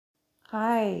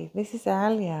Hi, this is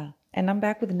Alia, and I'm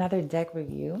back with another deck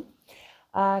review.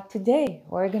 Today,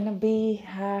 we're going to be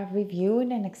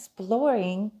reviewing and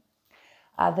exploring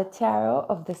the Tarot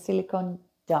of the Silicon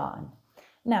Dawn.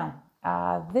 Now,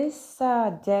 this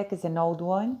deck is an old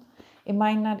one. It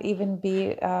might not even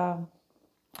be,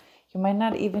 you might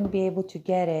not even be able to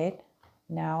get it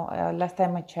now. Last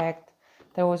time I checked,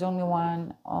 there was only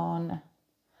one on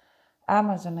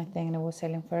Amazon, I think, and it was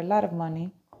selling for a lot of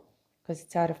money because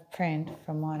it's out of print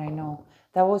from what I know.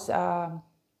 That was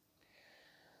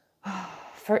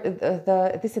for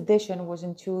this edition was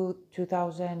in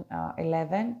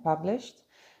 2011 published.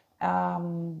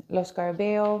 Los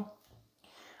Carabeo.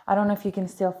 I don't know if you can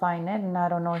still find it, and I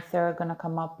don't know if they're gonna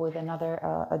come up with another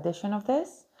edition of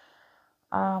this.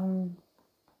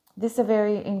 This is a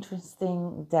very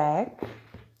interesting deck.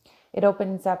 It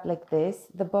opens up like this.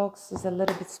 The box is a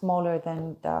little bit smaller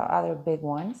than the other big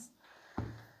ones.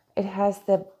 It has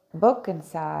the book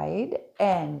inside,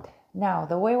 and now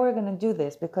the way we're going to do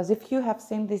this, because if you have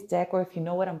seen this deck or if you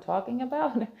know what I'm talking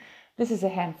about, this is a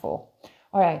handful.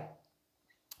 All right,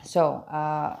 so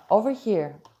over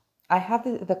here I have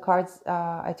the cards.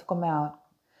 I took them out,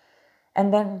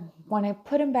 and then when I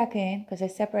put them back in, because I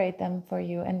separate them for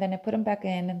you, and then I put them back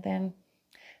in, and then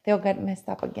they'll get messed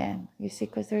up again, you see,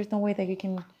 because there's no way that you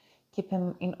can keep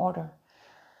them in order.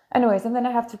 Anyways, and then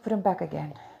I have to put them back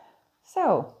again.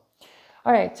 So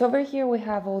all right, so over here we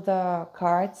have all the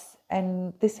cards,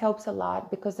 and this helps a lot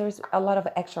because there's a lot of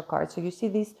extra cards. So you see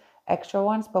these extra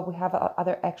ones, but we have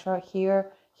other extra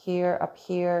here, here, up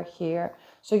here, here.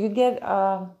 So you get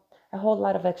a whole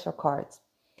lot of extra cards.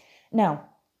 Now,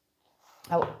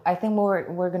 I think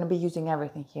we're going to be using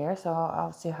everything here, so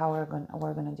I'll see how we're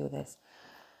gonna do this.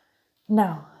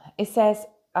 Now, it says,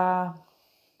 let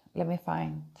me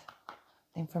find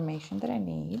the information that I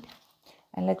need.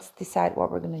 And let's decide what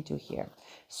we're going to do here.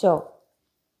 So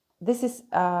this is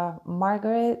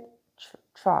Margaret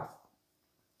Troth,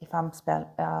 if I'm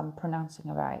pronouncing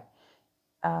it right.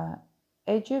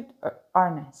 Egypt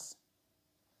Arnes.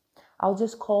 I'll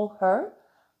just call her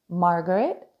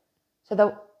Margaret so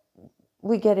that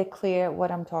we get it clear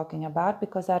what I'm talking about,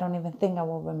 because I don't even think I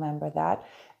will remember that.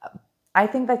 I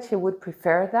think that she would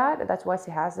prefer that. That's why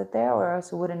she has it there, or else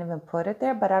she wouldn't even put it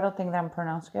there. But I don't think that I'm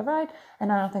pronouncing it right,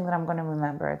 and I don't think that I'm going to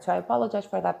remember it. So I apologize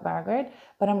for that, Margaret,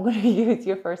 but I'm going to use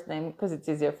your first name because it's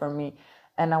easier for me,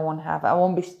 and I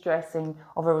won't be stressing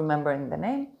over remembering the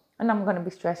name, and I'm going to be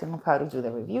stressing of how to do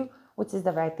the review, which is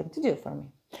the right thing to do for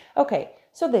me. Okay,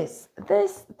 so this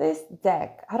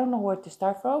deck, I don't know where to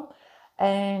start from,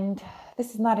 and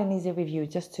this is not an easy review,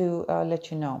 just to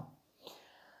let you know.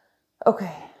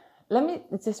 Okay. Let me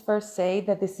just first say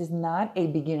that this is not a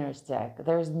beginner's deck.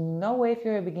 There's no way if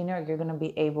you're a beginner, you're going to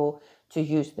be able to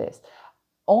use this.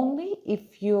 Only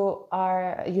if you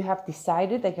have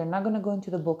decided that you're not going to go into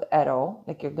the book at all,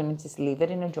 like you're going to just leave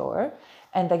it in a drawer,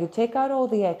 and that you take out all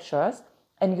the extras,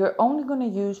 and you're only going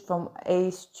to use from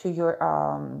ace to your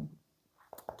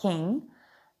king,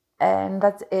 and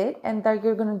that's it, and that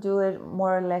you're going to do it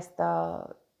more or less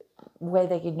the way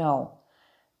that you know.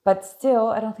 But still,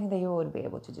 I don't think that you would be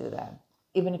able to do that,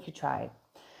 even if you tried.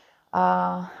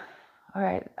 All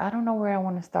right, I don't know where I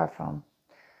want to start from.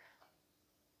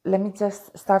 Let me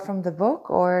just start from the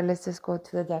book, or let's just go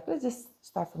to the deck. Let's just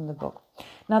start from the book.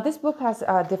 Now, this book has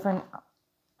different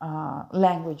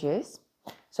languages.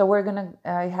 So it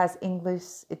has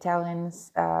English, Italian,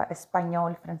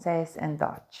 Espanol, Francés, and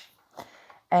Dutch.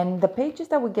 And the pages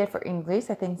that we get for English,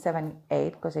 I think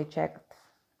 78, because I checked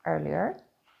earlier.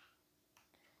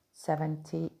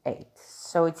 78.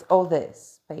 So it's all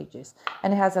these pages,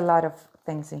 and it has a lot of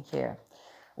things in here.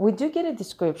 We do get a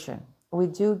description. We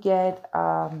do get,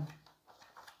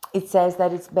 it says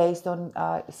that it's based on,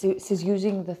 she's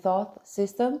using the thought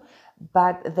system,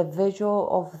 but the visual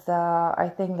of I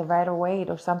think the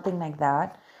Rider-Waite or something like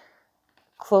that,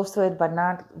 close to it, but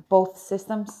not both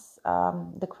systems.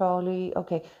 The Crowley,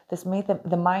 okay, the Smith,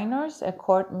 the minors, a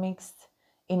chord mixed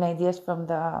in ideas from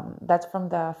that's from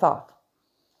the thought.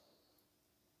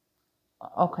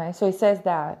 Okay, so it says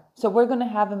that. So we're going to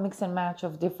have a mix and match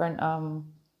of different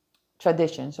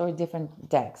traditions or different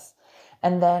decks.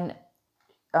 And then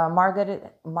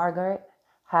Margaret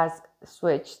has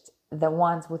switched the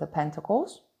ones with the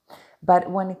pentacles. But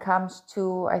when it comes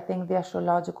to, I think,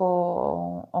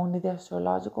 only the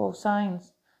astrological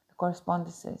signs, the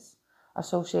correspondences,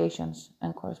 associations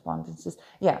and correspondences.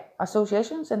 Yeah,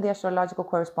 associations and the astrological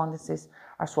correspondences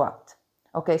are swapped.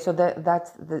 Okay, so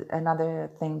that's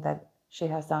another thing that she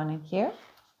has done in here.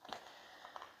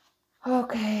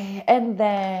 Okay, and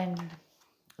then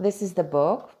this is the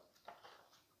book.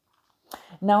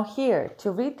 Now here,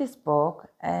 to read this book,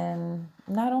 and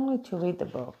not only to read the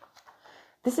book,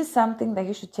 this is something that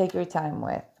you should take your time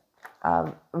with,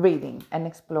 reading and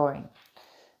exploring.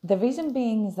 The reason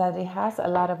being is that it has a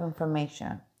lot of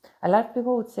information. A lot of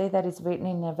people would say that it's written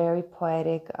in a very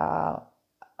poetic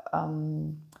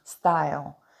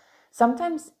style.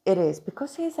 Sometimes it is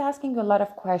because he's asking a lot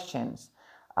of questions.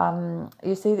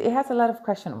 You see, it has a lot of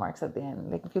question marks at the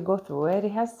end. Like if you go through it,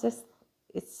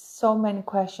 it's so many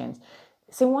questions.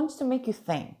 So it wants to make you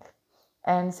think.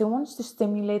 And so it wants to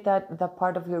stimulate that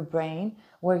part of your brain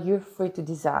where you're free to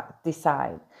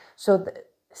decide. So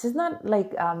this is not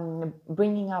like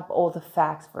bringing up all the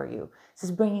facts for you. This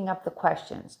is bringing up the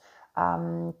questions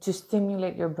to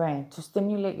stimulate your brain, to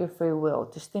stimulate your free will,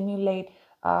 to stimulate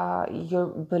your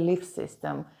belief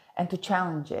system, and to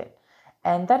challenge it.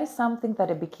 And that is something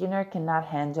that a beginner cannot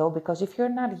handle, because if you're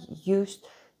not used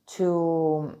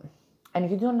to, and if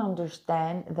you don't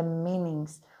understand the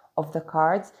meanings of the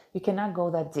cards, you cannot go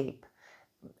that deep.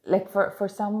 Like for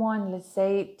someone, let's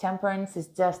say temperance is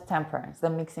just temperance, the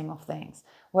mixing of things.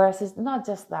 Whereas it's not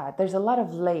just that. There's a lot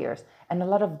of layers and a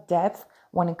lot of depth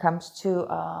when it comes to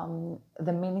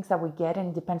the meanings that we get, and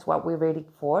it depends what we're reading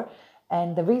for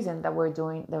and the reason that we're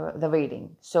doing the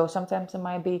reading. So sometimes it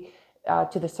might be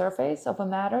to the surface of a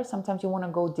matter. Sometimes you want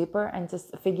to go deeper and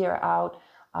just figure out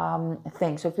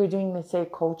things. So if you're doing, let's say, a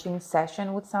coaching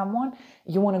session with someone,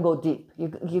 you want to go deep.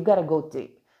 You got to go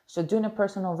deep. So doing a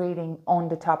personal reading on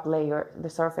the top layer, the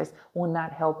surface, will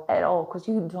not help at all, because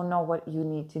you don't know what you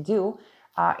need to do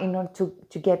in order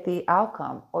to get the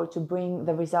outcome or to bring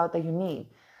the result that you need.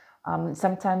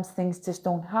 Sometimes things just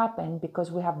don't happen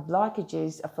because we have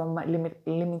blockages from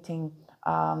limiting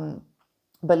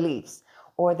beliefs,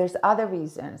 or there's other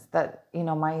reasons that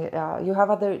you have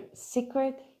other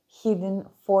secret hidden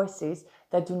forces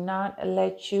that do not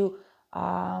let you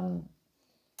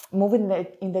move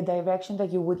in the direction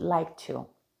that you would like to.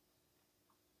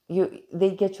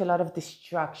 They get you a lot of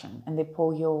distraction and they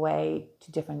pull you away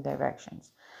to different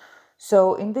directions.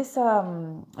 So in this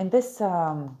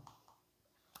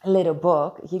little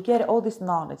book, you get all this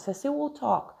knowledge. So it will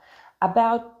talk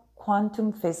about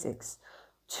quantum physics,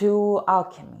 to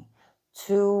alchemy,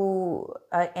 to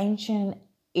ancient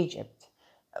Egypt.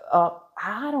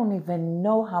 I don't even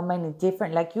know how many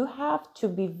different, like you have to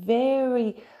be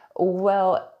very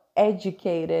well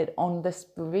educated on the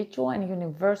spiritual and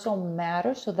universal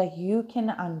matter so that you can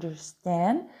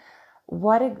understand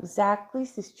what exactly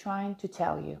is trying to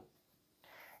tell you.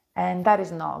 And that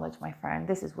is knowledge, my friend.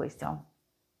 This is wisdom.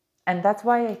 And that's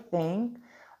why I think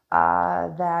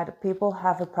that people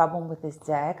have a problem with this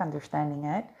deck, understanding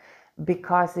it,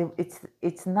 because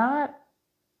it's not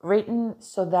written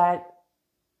so that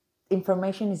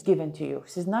information is given to you.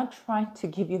 She's not trying to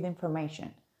give you the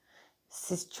information.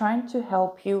 She's trying to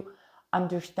help you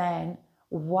understand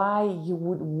why you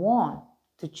would want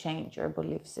to change your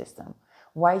belief system,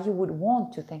 why you would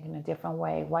want to think in a different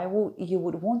way, why you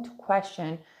would want to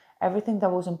question everything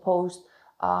that was imposed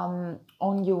on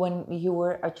you when you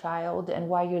were a child, and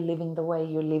why you're living the way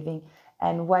you're living,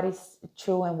 and what is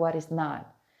true and what is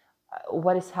not,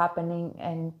 what is happening.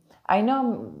 And I know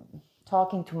I'm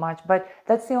talking too much, but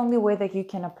that's the only way that you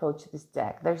can approach this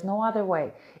deck. There's no other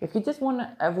way. If you just want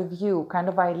a review, kind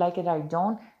of I like it, I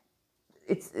don't,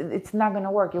 it's not going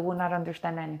to work. You will not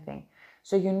understand anything.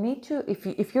 So you need to,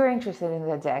 if you're interested in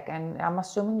the deck, and I'm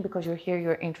assuming because you're here,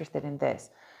 you're interested in this.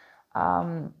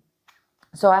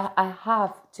 So I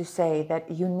have to say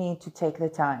that you need to take the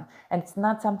time. And it's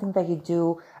not something that you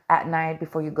do at night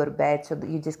before you go to bed, so that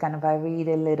you just kind of read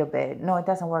a little bit. No, it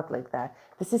doesn't work like that.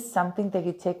 This is something that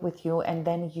you take with you, and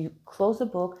then you close the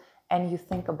book and you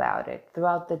think about it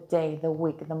throughout the day, the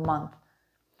week, the month.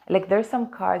 Like there's some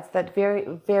cards that very,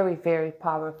 very, very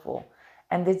powerful,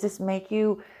 and they just make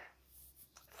you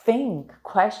think,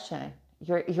 question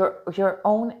your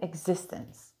own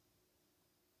existence.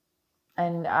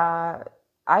 And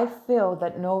I feel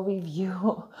that no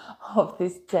review of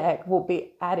this deck will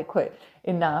be adequate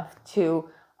enough to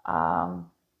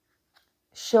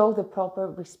show the proper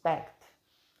respect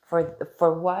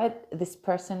for what this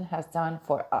person has done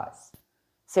for us.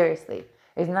 Seriously,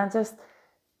 it's not just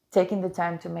taking the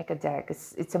time to make a deck.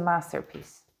 It's a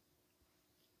masterpiece.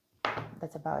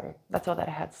 That's about it. That's all that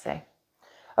I had to say.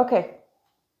 Okay.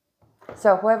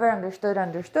 So whoever understood,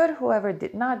 understood. Whoever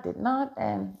did not, did not.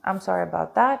 And I'm sorry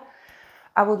about that.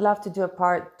 I would love to do a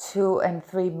part 2 and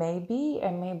 3 maybe.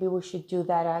 And maybe we should do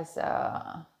that as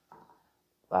a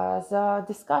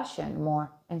discussion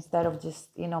more, instead of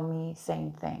just, me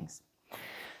saying things.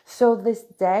 So this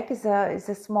deck is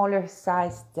a smaller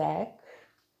size deck.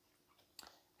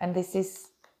 And this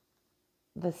is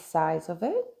the size of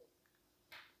it.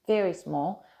 very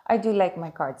small. I do like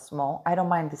my cards small. I don't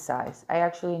mind the size. I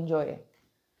actually enjoy it.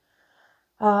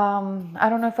 I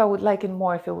don't know if I would like it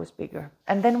more if it was bigger.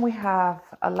 And then we have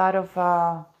a lot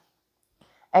of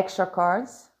extra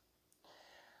cards.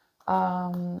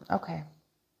 Okay.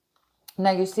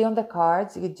 Now you see on the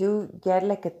cards, you do get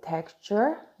like a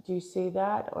texture. Do you see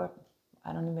that? Or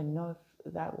I don't even know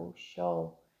if that will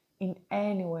show in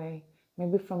any way.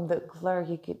 Maybe from the glare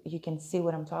you can see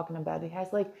what I'm talking about. It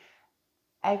has like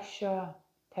extra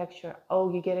texture.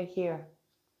 Oh, you get it here.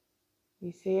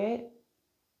 You see it?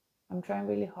 I'm trying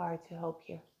really hard to help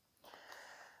here.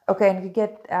 Okay, and you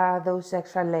get those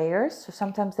extra layers. So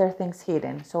sometimes there are things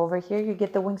hidden. So over here you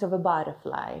get the wings of a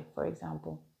butterfly, for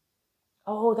example.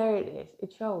 Oh, there it is.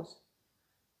 It shows.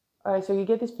 All right, so you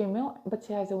get this female, but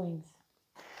she has the wings.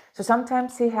 So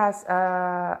sometimes she has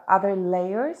other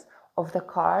layers of the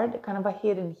card kind of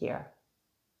hidden here.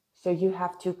 So you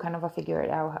have to kind of figure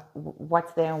it out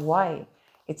what's there and why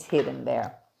it's hidden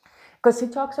there. Because he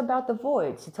talks about the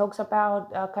voids. He talks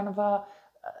about kind of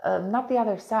not the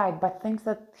other side, but things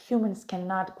that humans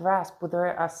cannot grasp with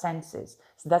their senses.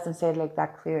 He doesn't say it like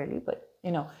that clearly, but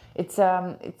you know, it's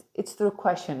through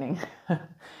questioning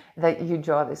that you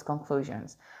draw these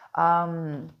conclusions.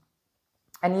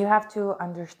 And you have to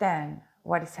understand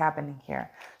what is happening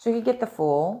here. So you get the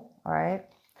Fool, all right?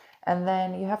 And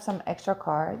then you have some extra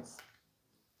cards.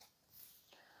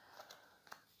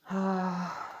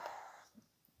 I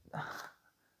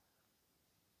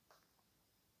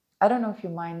don't know if you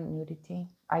mind nudity.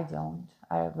 I don't.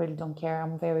 I really don't care.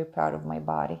 I'm very proud of my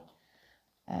body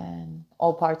and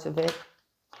all parts of it.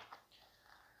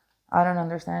 I don't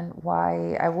understand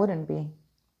why I wouldn't be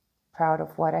proud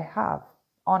of what I have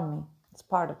on me. It's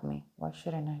part of me. Why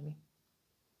shouldn't I be?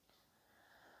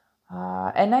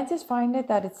 And I just find it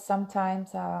that it's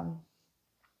sometimes,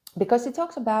 because it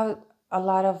talks about a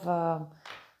lot of,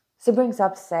 so it brings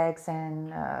up sex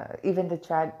and even the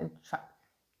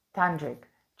tantric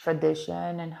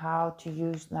tradition and how to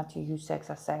use, not to use sex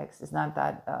as sex. It's not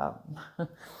that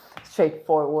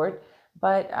straightforward.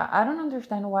 But I don't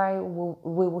understand why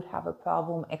we would have a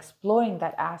problem exploring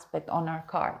that aspect on our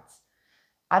cards.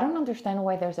 I don't understand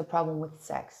why there's a problem with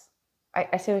sex.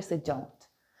 I seriously don't.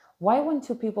 Why when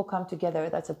two people come together,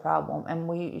 that's a problem and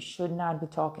we should not be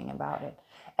talking about it?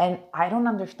 And I don't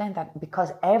understand that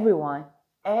because everyone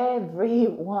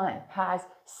has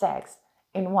sex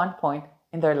in one point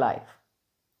in their life.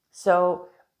 So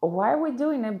why are we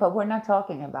doing it, but we're not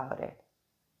talking about it?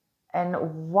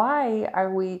 And why are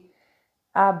we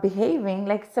behaving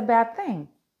like it's a bad thing?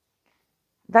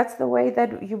 That's the way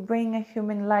that you bring a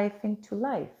human life into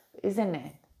life, isn't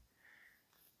it?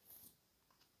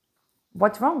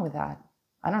 What's wrong with that?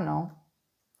 I don't know.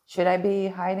 Should I be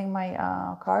hiding my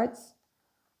cards?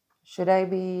 Should I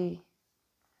be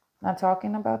not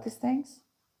talking about these things?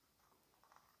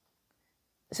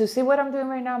 So see what I'm doing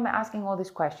right now? I'm asking all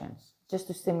these questions just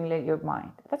to stimulate your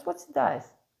mind. That's what it does.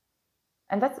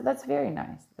 And that's very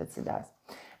nice that it does.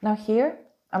 Now here,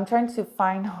 I'm trying to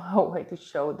find a way to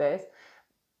show this.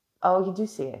 Oh, you do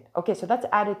see it. Okay, so that's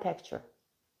added texture.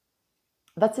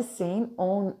 That's a scene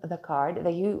on the card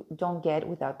that you don't get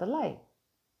without the light.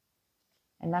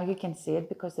 And now you can see it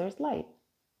because there's light.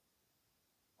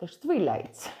 There's 3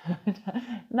 lights.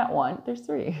 Not one, there's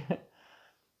 3.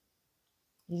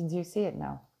 You do see it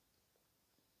now.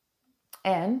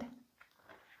 And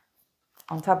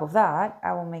on top of that,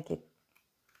 I will make it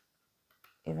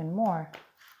even more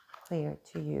clear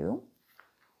to you.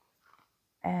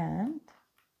 And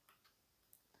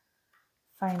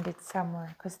find it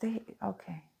somewhere because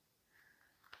okay.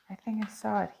 I think I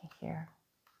saw it here.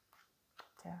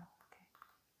 Okay.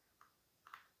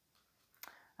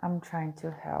 I'm trying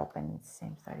to help and it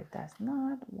seems that it does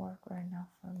not work right now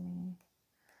for me.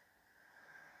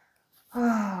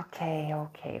 Okay.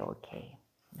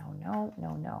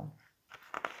 No.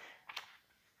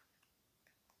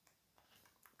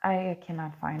 I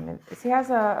cannot find it. She has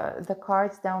the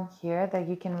cards down here that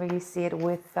you can really see it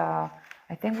with, I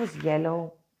think it was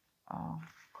yellow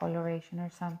coloration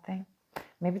or something.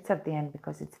 Maybe it's at the end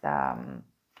because it's the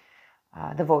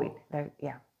void.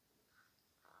 Yeah.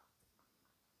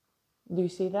 Do you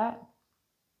see that?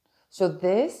 So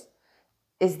this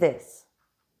is this.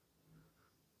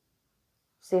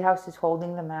 See how she's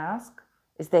holding the mask?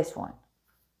 Is this one.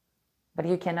 But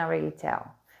you cannot really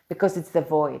tell because it's the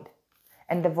void.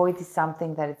 And the void is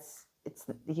something that it's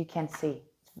you can't see.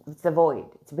 It's the void.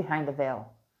 It's behind the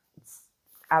veil. It's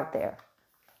out there.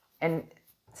 And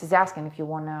she's asking if you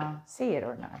want to see it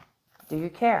or not. Do you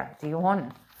care? Do you want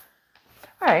it?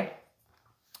 All right.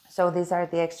 So these are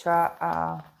the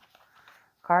extra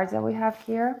cards that we have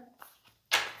here.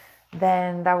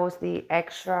 Then that was the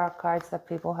extra cards that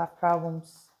people have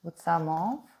problems with some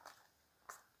of.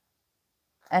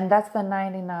 And that's the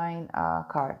 99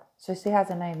 card. So she has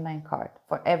a 99 card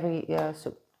for every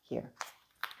suit here.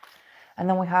 And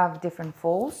then we have different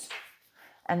folds.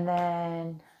 And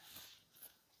then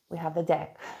we have the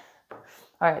deck.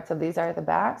 All right, so these are the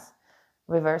backs,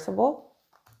 reversible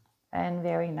and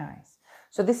very nice.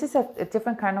 So this is a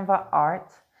different kind of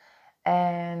art.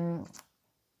 And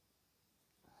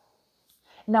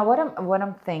now what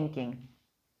I'm thinking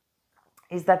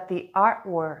is that the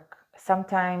artwork,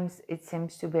 sometimes it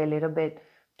seems to be a little bit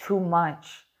too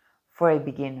much for a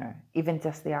beginner, even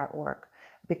just the artwork,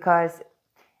 because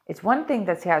it's one thing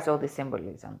that she has all the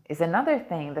symbolism. It's another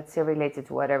thing that she related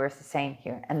to whatever she's saying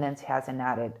here, and then she has an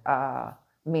added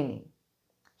meaning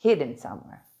hidden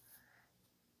somewhere,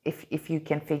 if you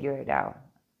can figure it out.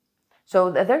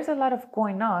 So there's a lot of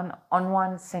going on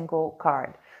one single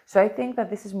card. So I think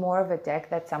that this is more of a deck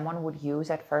that someone would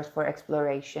use at first for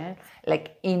exploration,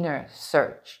 like inner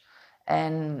search,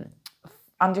 and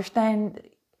understand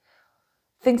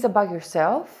things about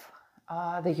yourself,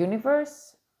 the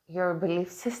universe, your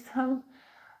belief system,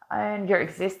 and your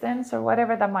existence, or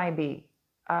whatever that might be.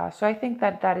 So I think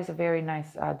that that is a very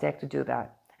nice deck to do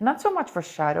that. Not so much for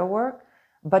shadow work,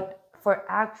 but for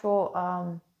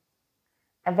actual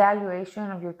evaluation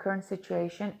of your current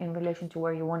situation in relation to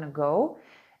where you want to go,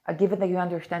 given that you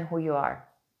understand who you are.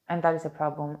 And that is a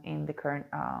problem in the current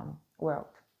world,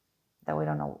 that we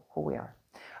don't know who we are.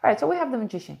 All right, so we have the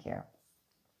magician here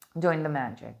doing the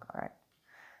magic. All right.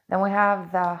 Then we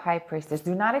have the high priestess.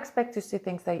 Do not expect to see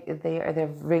things that they're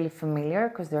really familiar,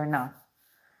 because they're not.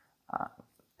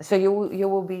 So you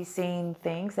will be seeing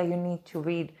things that you need to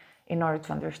read in order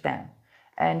to understand.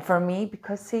 And for me,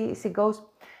 because she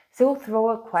will throw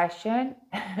a question,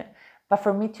 but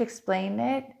for me to explain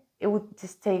it, it would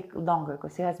just take longer,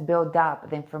 because she has built up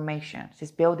the information.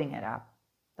 She's building it up.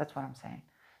 That's what I'm saying.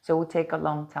 So it would take a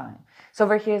long time. So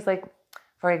over here is like,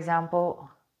 for example,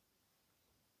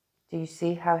 do you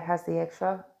see how it has the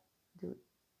extra?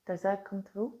 Does that come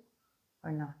through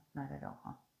or not? Not at all,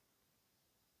 huh?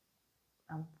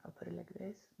 I'll put it like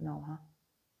this. No, huh?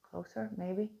 Closer,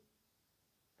 maybe.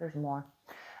 There's more.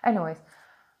 Anyways,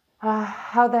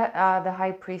 how that the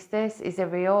high priestess, is it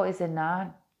real? Is it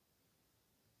not?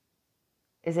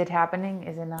 Is it happening?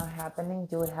 Is it not happening?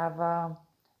 Do we have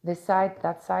this side,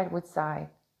 that side? Which side?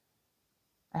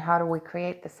 And how do we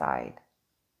create the side?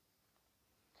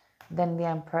 Then the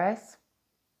Empress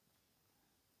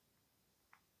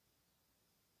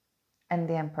and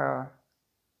the Emperor.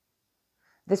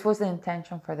 This was the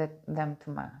intention for them to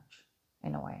match,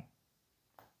 in a way.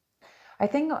 I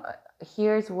think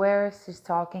here's where she's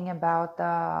talking about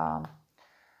the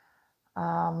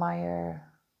Meyer.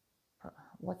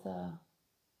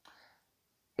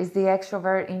 Is the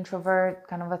extrovert, introvert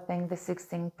kind of a thing, the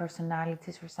 16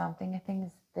 personalities or something? I think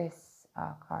it's this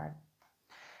card.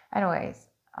 Anyways,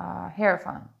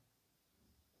 Hierophant.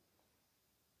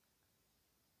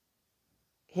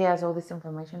 He has all this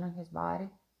information on his body.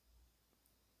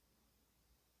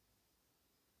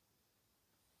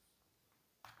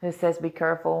 It says, be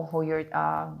careful who you're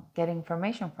getting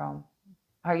information from.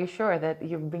 Are you sure that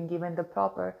you've been given the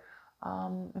proper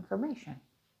information?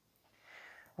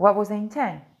 What was the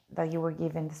intent that you were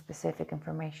given the specific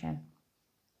information?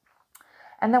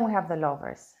 And then we have the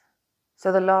Lovers.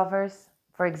 So the Lovers,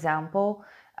 for example,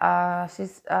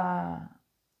 she's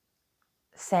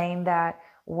saying that,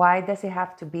 why does it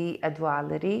have to be a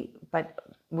duality? But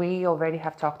we already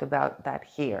have talked about that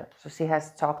here. So she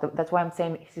has talked, that's why I'm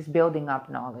saying she's building up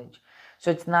knowledge. So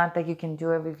it's not that you can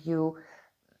do a review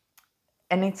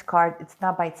and each card, it's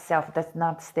not by itself, it does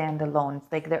not stand alone.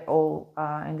 It's like they're all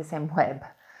in the same web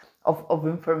of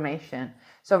information.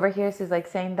 So over here, she's like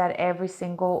saying that every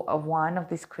single one of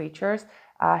these creatures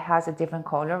has a different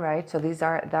color, right? So these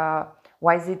are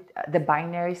why is it the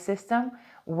binary system?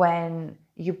 When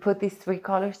you put these three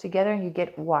colors together, you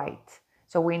get white.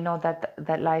 So we know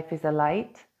that life is a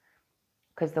light,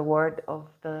 because the word of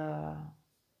the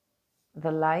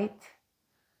light,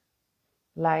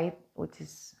 which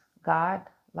is God,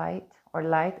 light,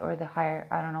 or the higher,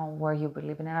 I don't know where you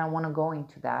believe in, and I don't want to go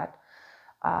into that.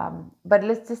 But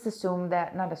let's just assume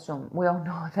that, not assume, we all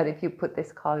know that if you put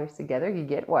these colors together, you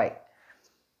get white.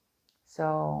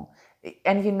 So,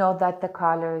 and you know that the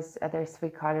colors, there's three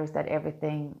colors that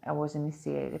everything was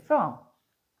initiated from.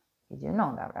 You do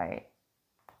know that, right?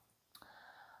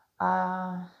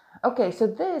 Okay, so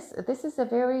this is a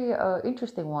very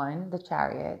interesting one, the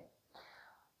Chariot.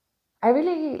 I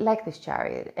really like this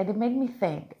Chariot, and it made me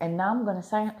think, and now I'm going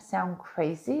to sound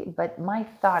crazy, but my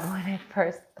thought when I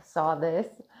first saw this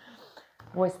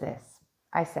was this.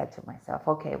 I said to myself,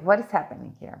 okay, what is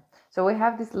happening here? So we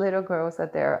have these little girls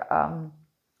that they're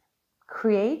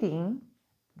creating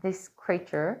this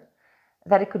creature,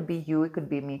 that it could be you, it could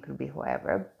be me, it could be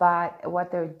whoever. But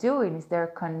what they're doing is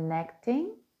they're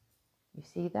connecting. You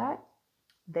see that?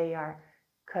 They are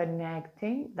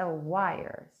connecting the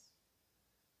wires.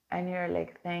 And you're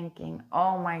like thinking,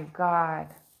 oh my God,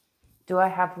 do I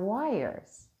have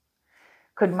wires?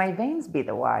 Could my veins be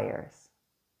the wires?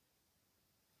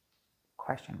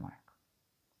 Question mark.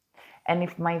 And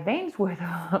if my veins were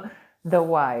the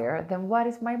wire, then what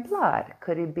is my blood?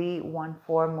 Could it be one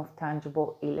form of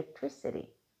tangible electricity?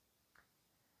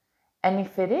 And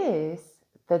if it is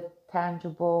the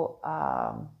tangible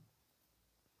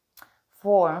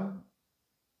form,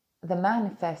 the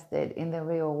manifested in the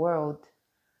real world,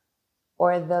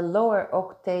 or the lower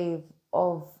octave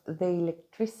of the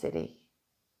electricity,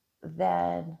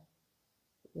 then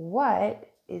what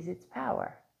is its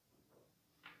power?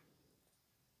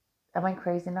 Am I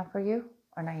crazy enough for you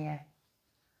or not yet?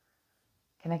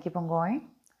 Can I keep on going?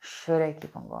 Should I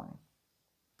keep on going?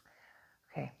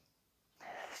 Okay.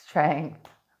 Strength.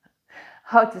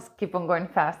 I'll just keep on going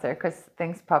faster because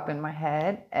things pop in my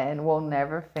head and we'll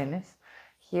never finish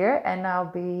here. And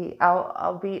I'll be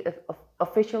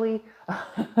officially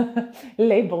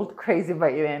labeled crazy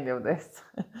by the end of this.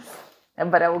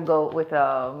 But I will go with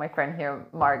my friend here,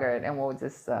 Margaret, and we'll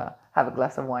just have a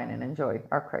glass of wine and enjoy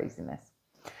our craziness.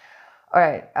 All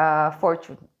right,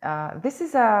 fortune. This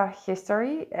is a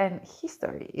history, and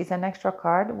history is an extra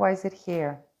card. Why is it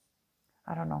here?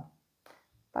 I don't know.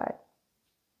 But,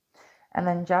 and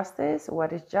then justice,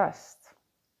 what is just?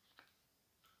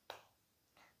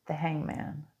 The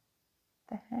hangman.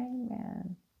 The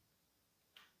hangman.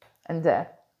 And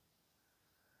death.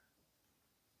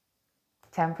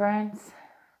 Temperance.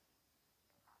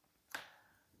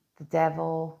 The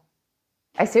devil.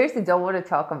 I seriously don't want to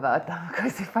talk about them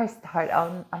because if I start,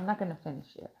 I'm not going to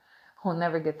finish it. We'll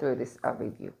never get through this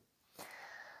review.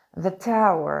 The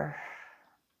tower.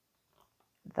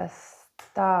 The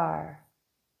star.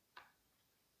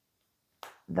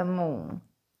 The moon.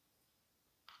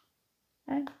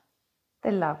 And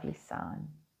the lovely sun.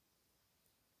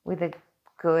 With the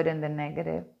good and the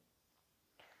negative.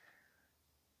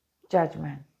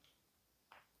 Judgment.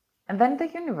 And then the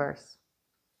universe.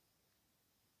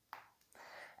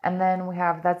 And then we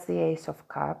have, that's the Ace of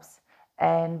Cups.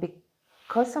 And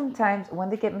because sometimes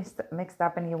when they get mixed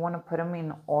up and you want to put them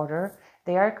in order,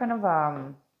 they are kind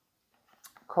of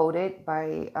coded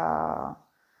by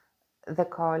the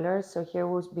colors. So here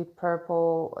will be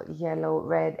purple, yellow,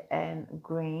 red, and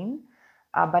green.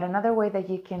 But another way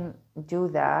that you can do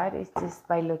that is just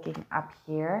by looking up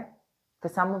here.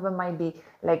 Because some of them might be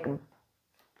like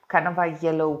kind of a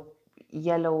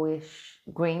yellowish,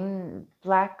 green,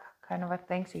 black kind of a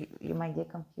thing, so you might get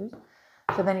confused.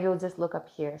 So then you'll just look up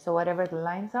here. So whatever the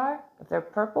lines are, if they're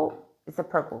purple, it's a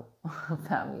purple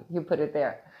family. You put it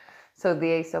there. So the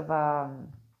Ace of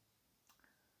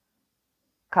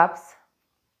Cups,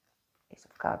 Ace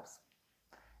of Cups,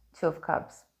 Two of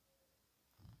Cups,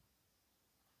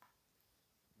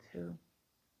 2,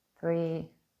 3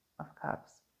 of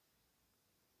Cups,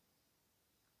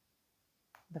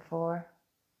 the 4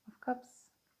 of Cups,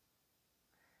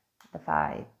 the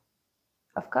 5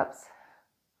 of Cups,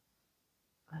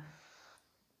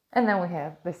 and then we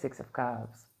have the 6 of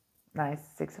Cups. Nice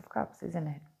 6 of Cups, isn't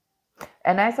it?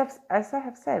 And as I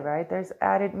have said, right, there's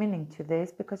added meaning to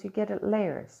this because you get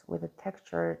layers with a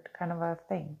textured kind of a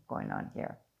thing going on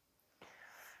here.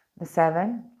 The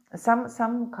 7,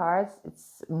 some cards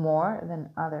it's more than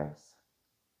others.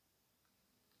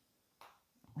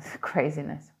 It's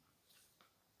craziness.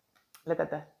 Look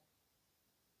at that.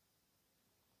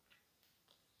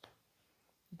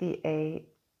 The 8,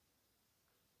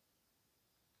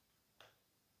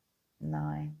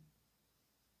 9.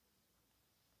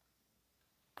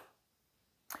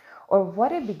 Or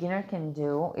what a beginner can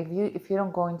do if you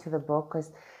don't go into the book,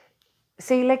 because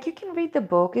see, like you can read the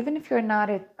book even if you're not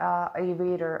a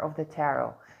reader of the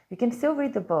tarot. You can still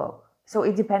read the book. So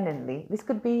independently, this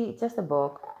could be just a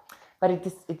book, but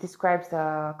it describes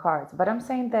the cards. But I'm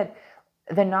saying that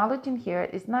the knowledge in here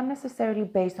is not necessarily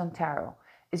based on tarot.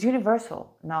 It's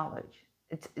universal knowledge.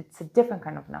 It's a different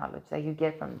kind of knowledge that you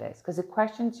get from this because it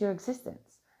questions your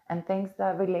existence and things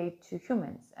that relate to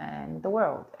humans and the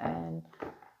world and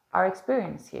our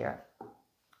experience here.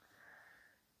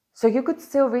 So you could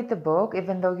still read the book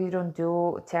even though you don't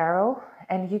do tarot,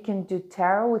 and you can do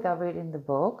tarot without reading the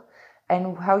book.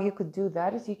 And how you could do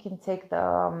that is you can take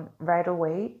the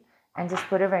Rider-Waite and just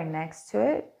put it right next to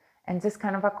it and just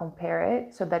kind of compare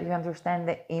it so that you understand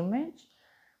the image.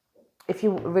 if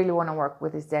you really want to work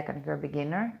with this deck and you're a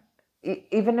beginner,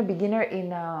 even a beginner in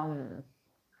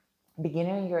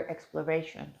your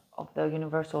exploration of the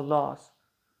universal laws.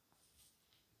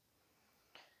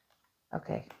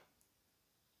 Okay.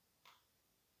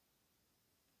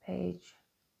 Page.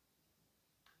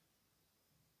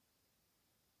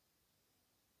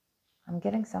 I'm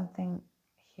getting something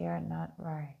here not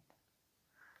right.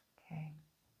 Okay.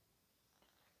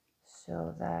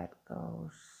 So that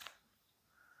goes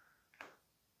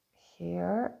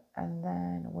here, and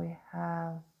then we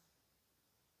have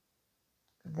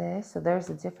this. So there's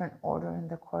a different order in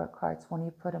the court cards when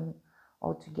you put them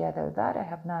all together. That I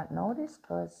have not noticed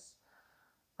because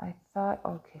I thought,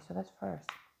 okay, so that's first.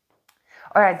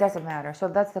 All right, doesn't matter. So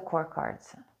that's the court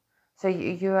cards. So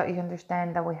you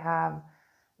understand that we have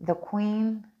the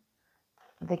queen,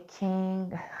 the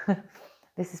king.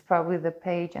 This is probably the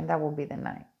page, and that will be the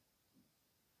knight.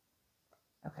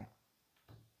 Okay.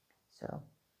 So,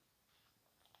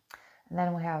 and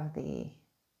then we have the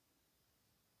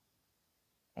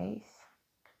ace,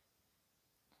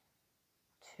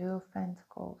 2 of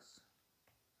pentacles,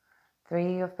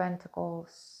 3 of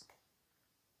pentacles.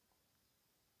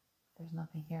 There's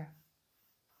nothing here.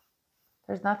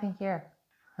 There's nothing here.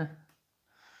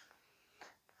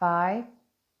 5,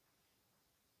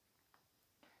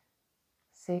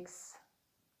 6.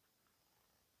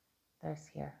 There's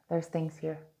here. There's things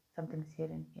here. Something's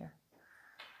hidden here.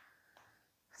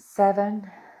 7,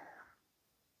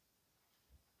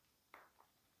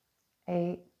 8.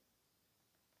 It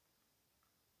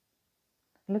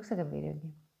looks like a video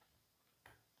game.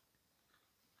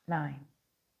 9.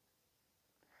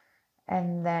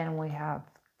 And then we have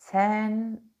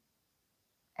 10.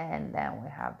 And then we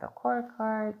have the court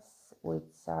cards, which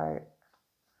are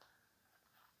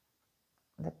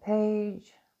the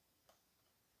page,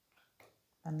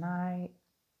 the knight,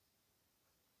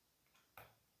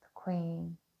 the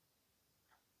queen,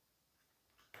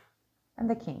 and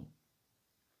the king.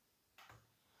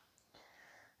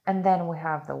 And then we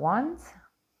have the wands.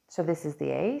 So this is the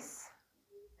ace.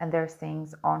 And there's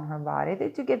things on her body. They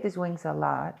do get these wings a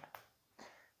lot.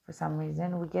 For some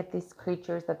reason, we get these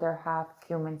creatures that they're half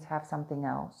humans, half something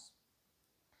else.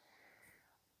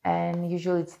 And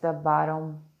usually it's the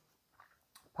bottom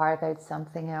part that's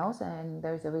something else, and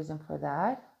there's a reason for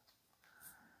that.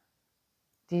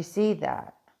 Do you see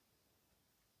that?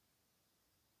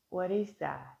 What is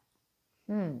that?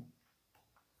 And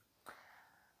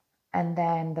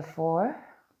then the 4,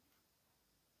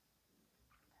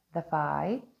 the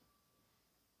 5,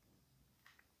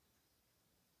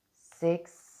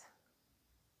 6.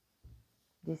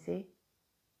 Do you see?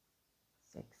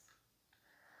 6.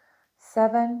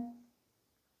 7.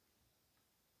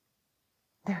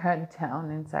 They're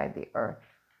down inside the earth.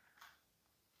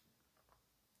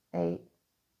 8.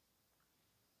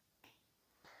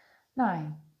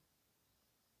 9.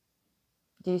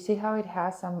 Do you see how it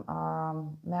has some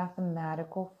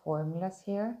mathematical formulas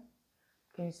here?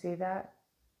 Can you see that?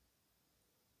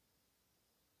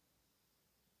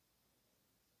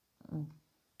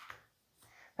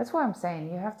 That's what I'm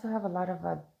saying. You have to have a lot of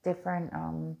different,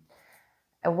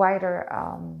 a wider,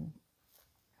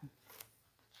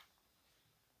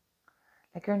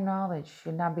 like your knowledge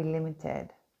should not be limited.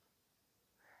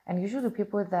 And usually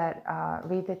people that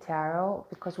read the tarot,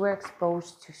 because we're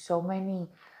exposed to so many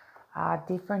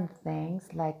different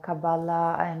things like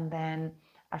Kabbalah and then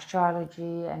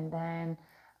astrology, and then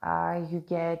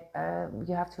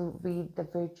you have to read the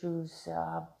virtues.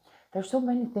 There's so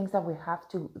many things that we have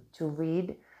to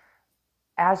read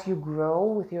as you grow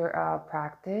with your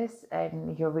practice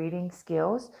and your reading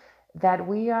skills, that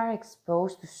we are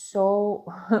exposed to so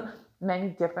many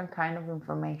different kind of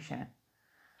information.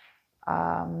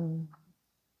 And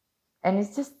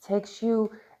it just takes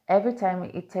you, every time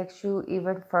it takes you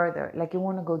even further, like you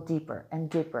want to go deeper and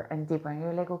deeper and deeper, and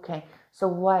you're like, okay, so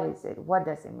what is it? What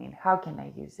does it mean? How can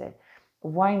I use it?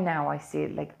 Why now I see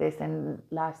it like this, and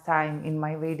last time in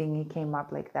my reading it came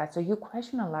up like that? So you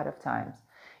question a lot of times.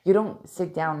 You don't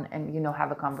sit down and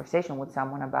have a conversation with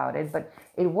someone about it, but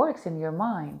it works in your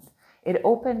mind. It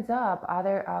opens up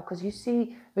other, because you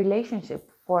see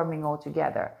relationship forming all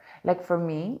together. Like for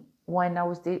me, when I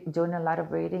was doing a lot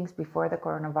of readings before the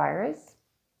coronavirus,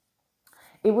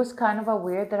 it was kind of a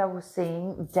weird that I was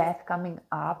seeing death coming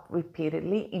up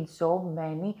repeatedly in so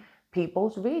many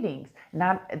people's readings.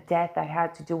 Not death that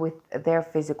had to do with their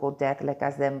physical death, like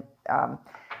as them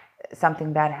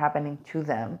something bad happening to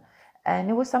them.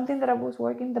 And it was something that I was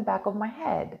working in the back of my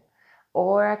head.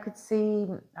 Or I could see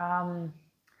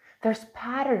there's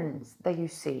patterns that you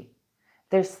see.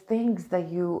 There's things that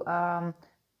you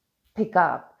pick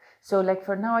up. So like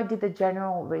for now, I did the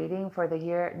general reading for the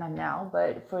year, not now,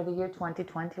 but for the year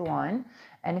 2021.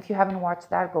 And if you haven't watched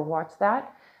that, go watch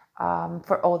that,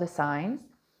 for all the signs.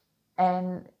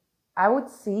 And I would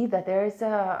see that there is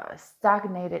a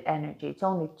stagnated energy. It's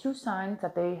only two signs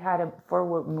that they had a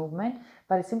forward movement,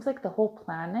 but it seems like the whole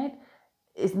planet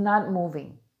is not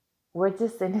moving. We're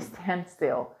just in a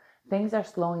standstill. Things are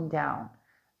slowing down.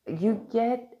 You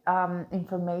get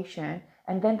information,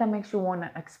 and then that makes you want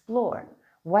to explore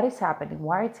what is happening,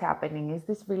 why it's happening. Is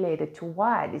this related to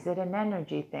what? Is it an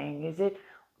energy thing?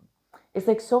 It's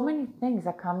like so many things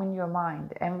that come in your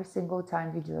mind every single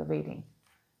time you do a reading,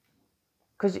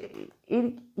 because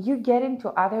you get into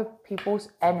other people's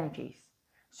energies.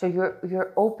 So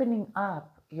you're opening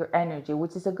up your energy,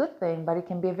 which is a good thing, but it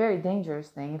can be a very dangerous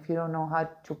thing if you don't know how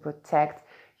to protect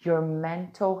your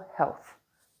mental health.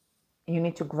 You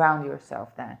need to ground yourself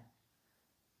then.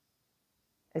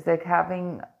 It's like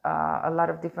having a lot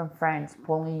of different friends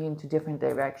pulling you into different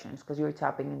directions because you're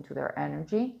tapping into their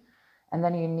energy. And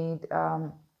then you need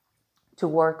to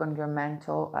work on your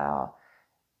mental.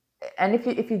 And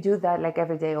if you do that like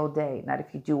every day, all day, not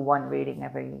if you do one reading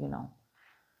every,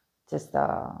 just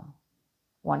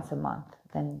once a month,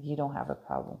 then you don't have a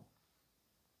problem.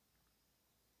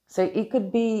 So it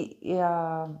could be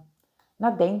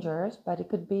not dangerous, but it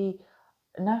could be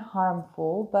not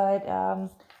harmful, but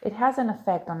it has an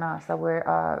effect on us that we're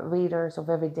readers of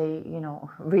everyday,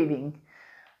 reading,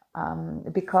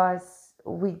 because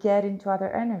we get into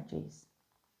other energies.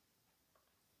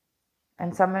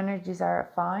 And some energies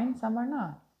are fine, some are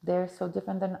not. They're so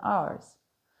different than ours.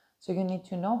 So you need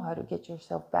to know how to get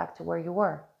yourself back to where you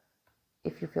were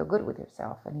if you feel good with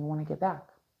yourself and you want to get back.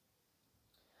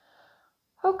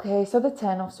 Okay, so the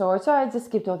 10 of Swords. So I just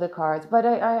skipped all the cards, but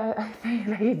I think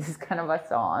like it's kind of a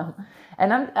song.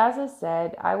 And as I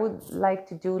said, I would like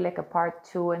to do like a part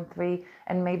 2 and 3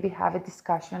 and maybe have a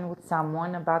discussion with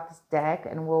someone about this deck,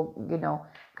 and we'll,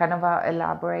 kind of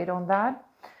elaborate on that,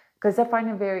 because I find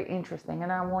it very interesting,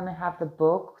 and I want to have the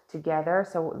book together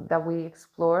so that we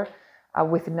explore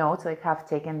with notes, like have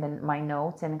taken my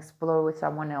notes and explore with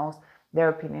someone else their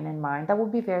opinion and mine. That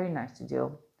would be very nice to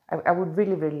do. I would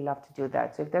really, really love to do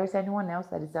that. So if there's anyone else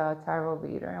that is a tarot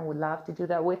reader and would love to do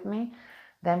that with me,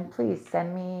 then please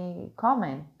send me a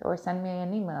comment or send me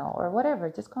an email or whatever.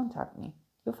 Just contact me.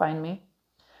 You'll find me.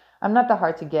 I'm not that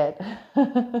hard to get.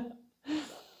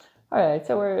 All right,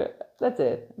 so that's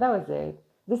it. That was it.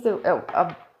 This is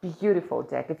a beautiful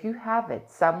deck. If you have it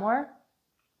somewhere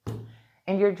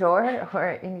in your drawer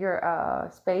or in your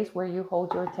space where you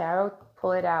hold your tarot,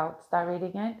 pull it out, start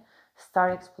reading it,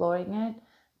 start exploring it.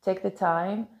 Take the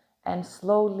time and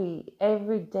slowly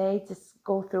every day just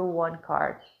go through one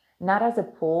card, not as a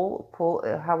pull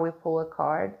how we pull a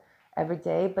card every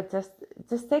day, but just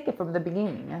take it from the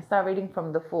beginning and start reading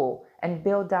from the full and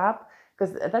build up,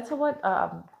 because that's what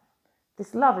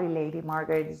this lovely lady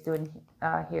Margaret is doing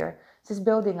here. She's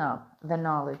building up the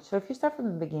knowledge. So if you start from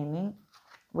the beginning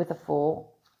with the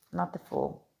full, not the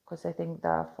full, because I think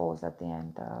the full is at the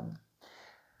end,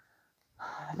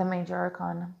 the major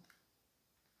arcana.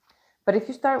 But if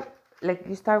you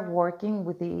start working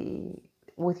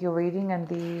with your reading and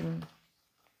the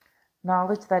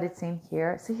knowledge that it's in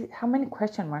here, see how many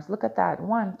question marks? Look at that.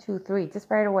 1, 2, 3, just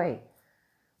right away,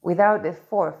 without the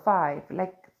 4, 5.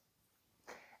 Like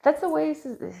that's the way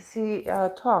she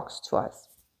talks to us.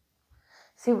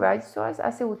 She writes to us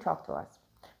as she would talk to us,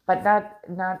 but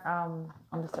not on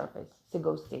the surface. She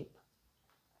goes deep.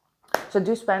 So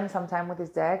do spend some time with this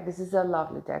deck. This is a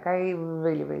lovely deck. I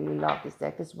really, really love this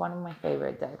deck. It's one of my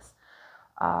favorite decks.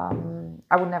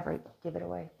 I would never give it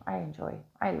away. I enjoy it.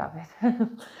 I love it.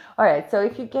 All right. So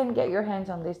if you can get your hands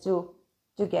on this, do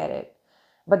get it.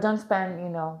 But don't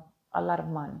spend, a lot of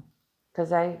money.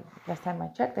 Because last time I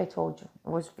checked, I told you, it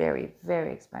was very,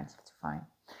 very expensive to find.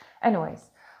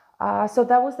 Anyways, so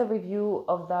that was the review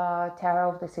of the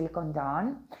Tarot of the Silicon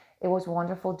Dawn. It was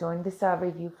wonderful doing this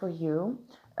review for you.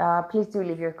 Please do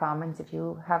leave your comments if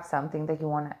you have something that you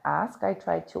want to ask. I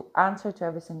try to answer to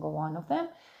every single one of them.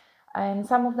 And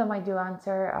some of them I do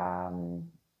answer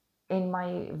in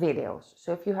my videos.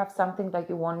 So if you have something that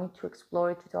you want me to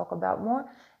explore, to talk about more,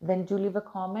 then do leave a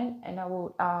comment and I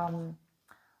will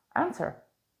answer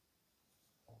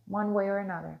one way or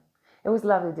another. It was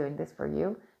lovely doing this for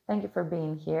you. Thank you for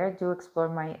being here. Do explore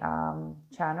my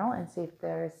channel and see if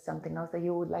there's something else that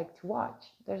you would like to watch.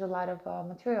 There's a lot of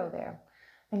material there.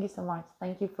 Thank you so much.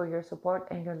 Thank you for your support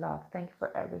and your love. Thank you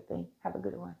for everything. Have a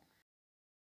good one.